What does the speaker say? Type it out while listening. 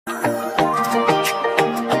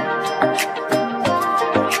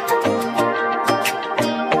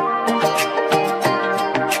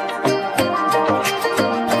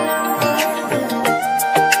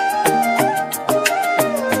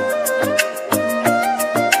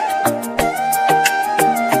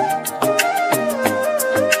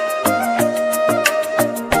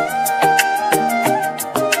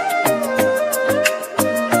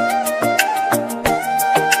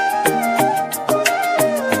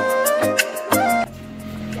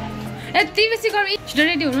यति बेसी गर्मी छिटो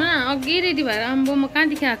रेडी हुनु न अघि रेडी भएर अम्बो म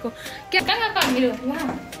कहाँदेखि आएको के कहाँ मेरो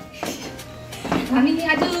हामी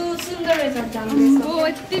आज सुन्दर रिजोर्ट जाँदैछौँ ओ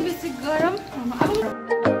यति बेसी गरम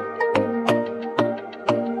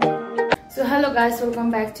so hello guys welcome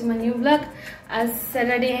back to my new blog आज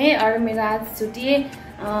सैटरडे है और मेरा आज छुट्टी है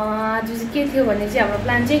आज चाहिँ के थियो भने चाहिँ हाम्रो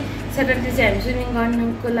प्लान चाहिँ सैटरडे चाहिँ हामी स्विमिङ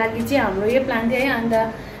गर्नुको लागि चाहिँ हाम्रो यो प्लान थियो है अन्त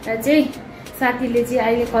चाहिँ साथीले चाहिँ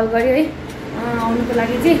अहिले कल गर्यो है आउनुको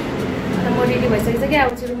लागि चाहिँ अन्त म रेडी भइसकेको छ क्या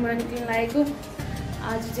अब चाहिँ रुमबाट निक्लिनु लागेको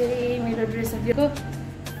आज चाहिँ मेरो ड्रेस दिएको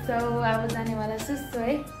सो अब जानेवाला छु सो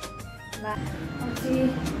है चाहिँ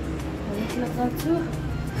निक्लिन सक्छु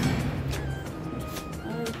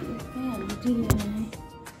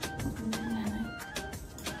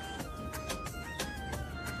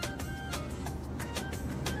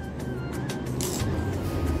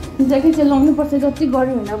ज्याकेट चाहिँ लाउनुपर्छ जति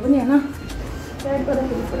गर्मी हुँदा पनि होइन ज्याकेट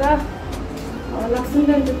गर्दाखेरि पुरा लाग्छ नि त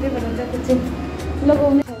त्यही भएर ज्याकेट चाहिँ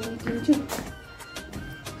लगाउने किन्छु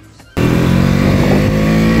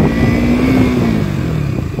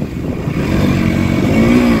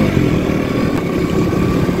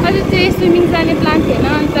अहिले चाहिँ स्विमिङ जाने प्लान थिएन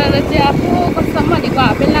अन्त चाहिँ आफू कस्तो भनेको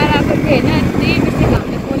हाफेन लाएर आएको थिएँ होइन यति बेसी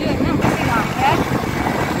घामले पोल्यो होइन कति घाम भयो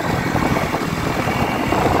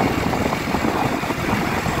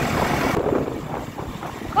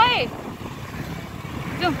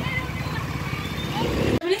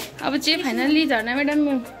अब चाहिँ फाइनली झर्ना म्याडम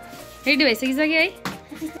रेडी भइसकिसक्यो है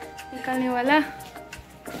निकाल्नेवाला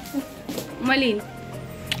मैले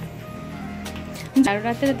झाडु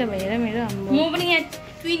रातै रातै भएर मेरो म पनि यहाँ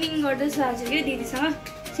ट्विनिङ गर्दैछु आज कि दिदीसँग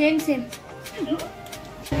सेम सेम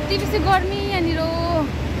यति बेसी गर्मी यहाँनिर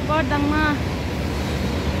बर्दाङमा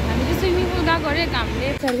हामी चाहिँ स्विमिङ पुल गएको अरे घामले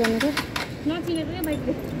चार गर्ने त नचिनेको क्या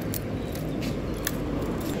बाइकले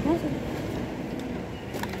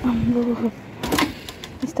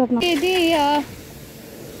यदि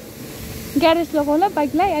ग्यारेज लगाउला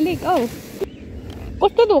बाइकलाई अलिक औ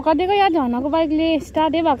कस्तो धोका दिएको यहाँ झर्नाको बाइकले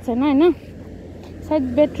स्टार्टै भएको छैन होइन सायद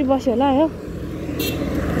ब्याट्री बस्यो होला हो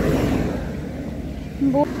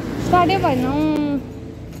स्टार्टै भएन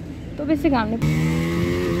त्यो बेसी घामले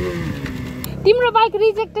तिम्रो बाइक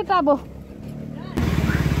रिजेक्टेड अब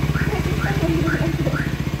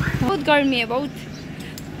बहुत गर्मी है बहुत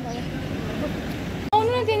आउनु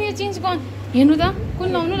न त्यहाँनिर चेन्ज गर्नु हेर्नु त कुन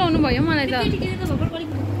लाउनु भयो मलाई त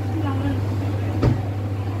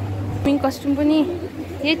स्विमिङ कस्ट्युम पनि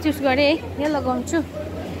यही चुज गरेँ है यहाँ लगाउँछु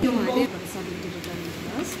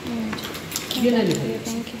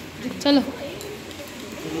चलो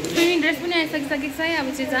स्विमिङ ड्रेस पनि आइसकिसकेको छ है अब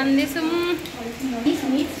चाहिँ जान्दैछौँ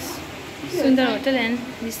सुन्दर होटल एन्ड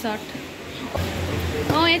रिसोर्ट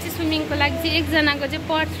यहाँ चाहिँ स्विमिङको लागि चाहिँ एकजनाको चाहिँ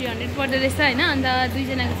पर 300 पर्दो रहेछ होइन अन्त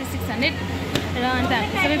दुईजनाको चाहिँ 600 र अन्त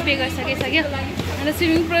हामीले सबै पे गरिसकिसक्यो अन्त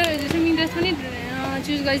स्विमिङ ड्रेस पनि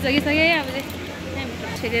चुज गरिसकिसक्यो है अब चाहिँ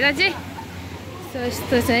छेडेर चाहिँ सो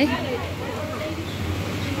यस्तो छ है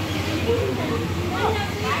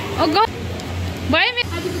भयो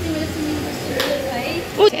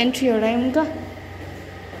एन्ट्री हो आयौँ त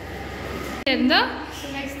हेर्नु त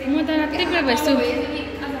म त रात्रै पुरा भइसु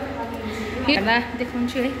हेर्दा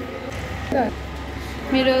देखाउँछु है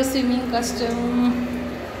मेरो स्विमिङ कस्ट्युम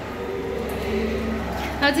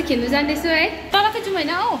आज खेल्नु जाँदैछु है तलको जाउँ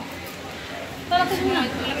होइन हौ तलको जाउँ न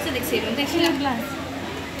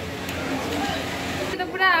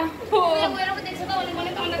पुरा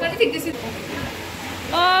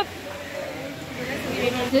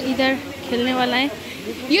इधर खेलने वाला है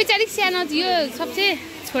यो चाहिँ अलिक सानो यो सबसे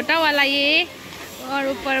छोटा वाला ये और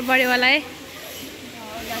ऊपर बड़े वाला है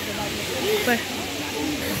ऊपर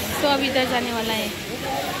तो अब इधर जाने वाला है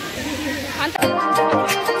आजको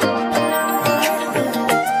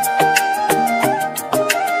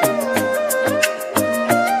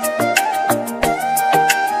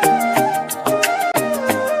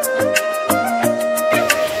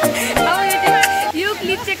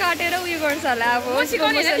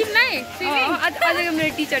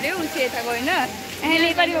मेरो टिचर हो उसले यता गएन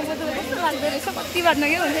नेपालीमा कस्तो लाग्दो रहेछ कति बादमा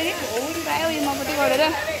के हुन्छ नि प्रायः उयोमा मात्रै गरेर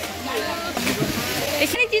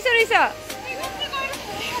यसरी चिसो रहेछ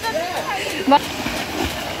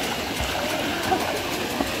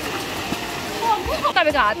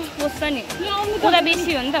तपाईँको हात पोस्छ नि पुरा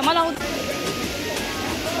बेसी हो नि त मलाई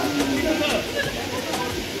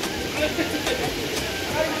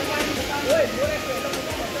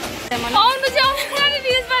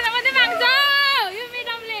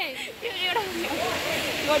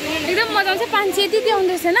एकदम मजा आउँछ 500 यति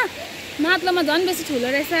आउँदैछ होइन माथलोमा झन् बेसी ठुलो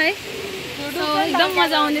रहेछ है एकदम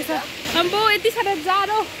मजा आउँदैछ अम्बो यति साह्रो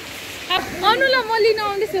जाडो आउनु ल म लिन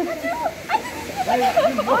आउँदैछु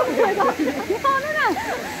आउनु न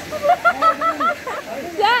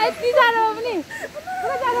यति जाडो पनि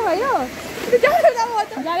पुरा जाडो भयो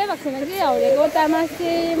जाडै भएको छैन कि हाउडेको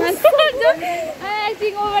तामासे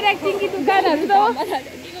एक्टिङ ओभर एक्टिङ कि दुकानहरू त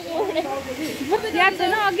याद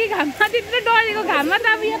छैन अघि घाममा त्यत्रो डढेको घाममा त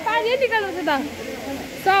अब यहाँ पानी निकाल्नु छ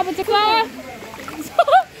त अब चाहिँ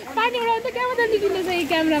पानी उडाउनु त क्या मात्र निक्लिँदैछ यो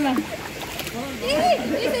क्यामेरामा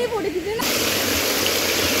फोटो खिच्दैन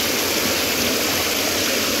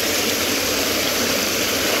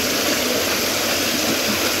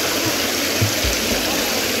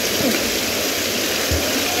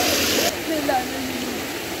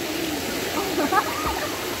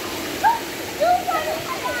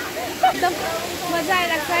एकदम मजा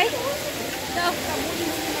आइरहेको है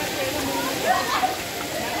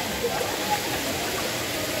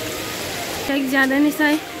ज्यादा नै छ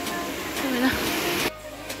है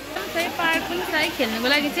पार्क पनि छ है खेल्नुको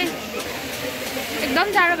लागि चाहिँ एकदम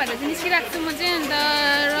जाडो भएर चाहिँ निस्किरहेको छु म चाहिँ अन्त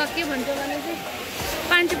र के भन्छ भने चाहिँ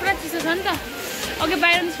पानी चाहिँ पुरा चिसो छ नि त अघि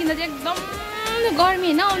बाहिर निस्किँदा चाहिँ एकदम गर्मी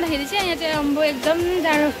होइन आउँदाखेरि चाहिँ यहाँ चाहिँ अम्बो एकदम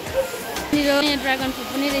जाडो यहाँ ड्रागन फ्रुट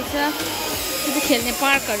पनि रहेछ त्यो चाहिँ खेल्ने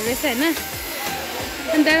पार्कहरू रहेछ होइन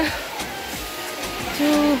अन्त त्यो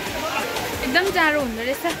एकदम जाडो हुँदो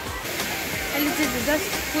रहेछ अहिले चाहिँ जस्ट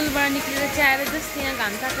स्कुलबाट निस्केर चाहिँ आएर जस्ट यहाँ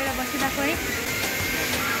घाम तापेर बसिरहेको है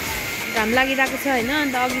घाम लागिरहेको छ होइन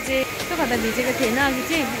अन्त अघि चाहिँ यस्तो खतरा भिजेको थिएन अघि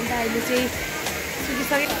चाहिँ अन्त अहिले चाहिँ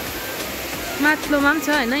सुकिसक्यो माथिल्लोमा पनि छ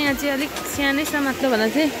होइन यहाँ चाहिँ अलिक सानै छ माथिल्लो भन्दा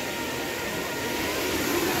चाहिँ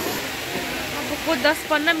अबको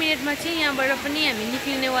 10-15 मिनटमा चाहिँ यहाँबाट पनि हामी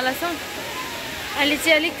निक्लिनेवाला छौँ अहिले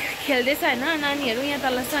चाहिँ अलिक खेल्दैछ होइन नानीहरू यहाँ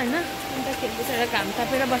तल छ होइन अन्त खेल्दैछ र घाम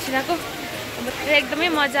तापेर बसिरहेको अब एकदमै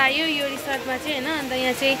मजा आयो यो रिसर्टमा चाहिँ होइन अन्त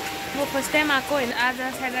यहाँ चाहिँ म फर्स्ट टाइम आएको होइन आज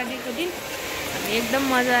स्याटरडेको दिन हामी एकदम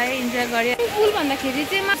मजा आयो इन्जोय गऱ्यो पुल भन्दाखेरि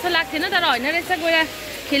चाहिँ माछा लाग्थेन तर होइन रहेछ गएर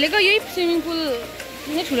खेलेको यही स्विमिङ पुल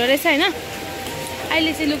नै ठुलो रहेछ होइन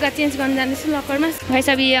अहिले चाहिँ लुगा चेन्ज गर्न जाँदैछु लकरमा भाइ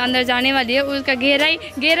सब ये अंदर जाने वाली है उसका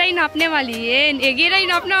गहराई नाप्ने वाली है गहराई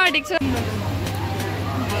नाप्न आँटेको छ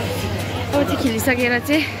अब चाहिँ खेलिसकेर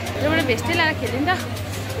चाहिँ एउटा भेस्टै लगाएर खेल्यो नि त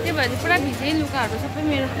त्यही भएर पुरा भिजे लुगाहरू सबै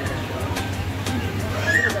मेरो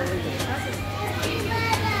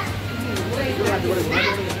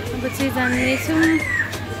अब चाहिँ जानेछु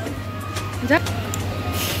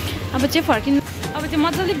अब चाहिँ फर्किनु अब चाहिँ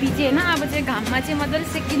मजाले भिजे होइन अब चाहिँ घाममा चाहिँ मजाले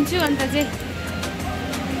सेकिन्छु अन्त चाहिँ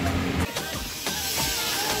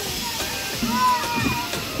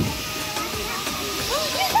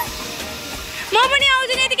म पनि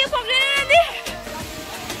आउँछु नि यतिकै पक्रिनु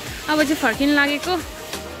अब चाहिँ फर्किनु लागेको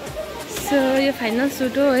सो यो फाइनल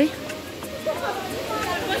सुट हो है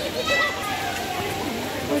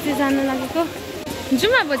अब चाहिँ जानु लागेको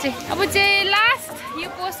जाउँ अब चाहिँ लास्ट यो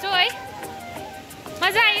पोस्ट हो है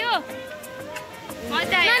मजा आयो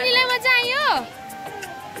नानीलाई मजा आयो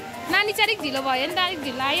नानी चाहिँ अलिक ढिलो भयो नि त अलिक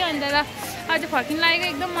ढिलो आयो अन्त र अब चाहिँ फर्किनु लागेको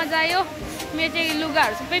एकदम मजा आयो मेरो चाहिँ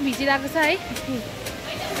लुगाहरू सबै भिजिरहेको छ है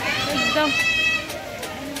एकदम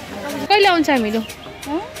कहिले आउँछ हामीहरू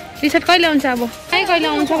टिसर्ट कहिले आउँछ अब कहिले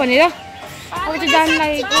आउँछ भनेर अब चाहिँ जानु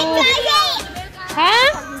लागेको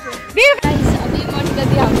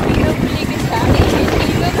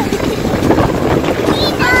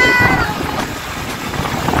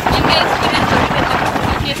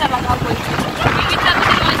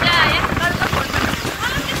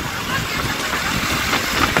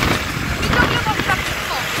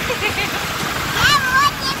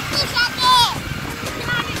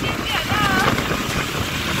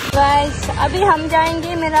गाइस अभी हम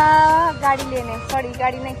जाएंगे मेरा गाड़ी लेने सॉरी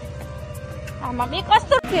गाड़ी नहीं हम अभी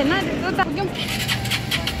कस्तो थिएन त्यस्तो त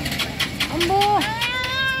अम्बो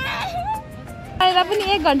आएर पनि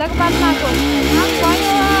 1 घण्टाको बादमा आएको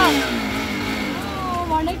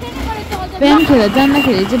बिहान खेर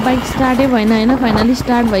जाँदाखेरि चाहिँ बाइक स्टार्टै भएन होइन फाइनली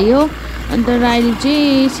स्टार्ट भयो अन्त अहिले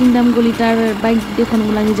चाहिँ सिन्दाम गोलीटार बाइक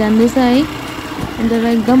देखाउनुको लागि जाँदैछ है अन्त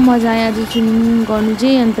एकदम मजा आयो आज स्विमिङ गर्नु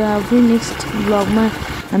चाहिँ अन्त फेरि नेक्स्ट ब्लगमा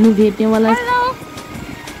हामी भेट्नेवाला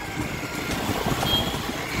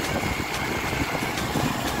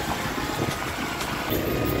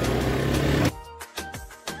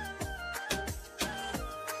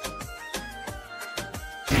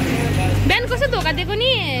बिहान कस्तो धोका दिएको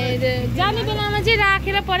नि जाने बेलामा चाहिँ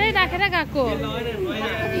राखेर गएको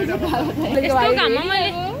यस्तो घाममा मैले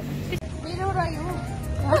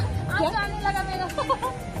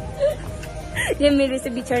ये मेरे से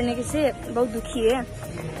बिछड़ने के से बहुत दुखी है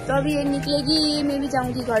तो अभी ये निकलेगी मैं भी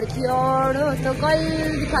जाऊंगी घर की और तो कल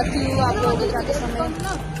दिखाती हूँ आप लोगों को जाते समय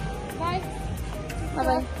बाय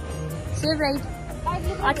बाय सेफ राइड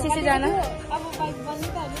अच्छे से जाना।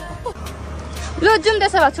 लो जाउँ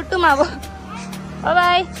त्यसो भए छुट्टुमा अब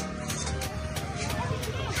बाई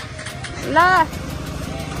ल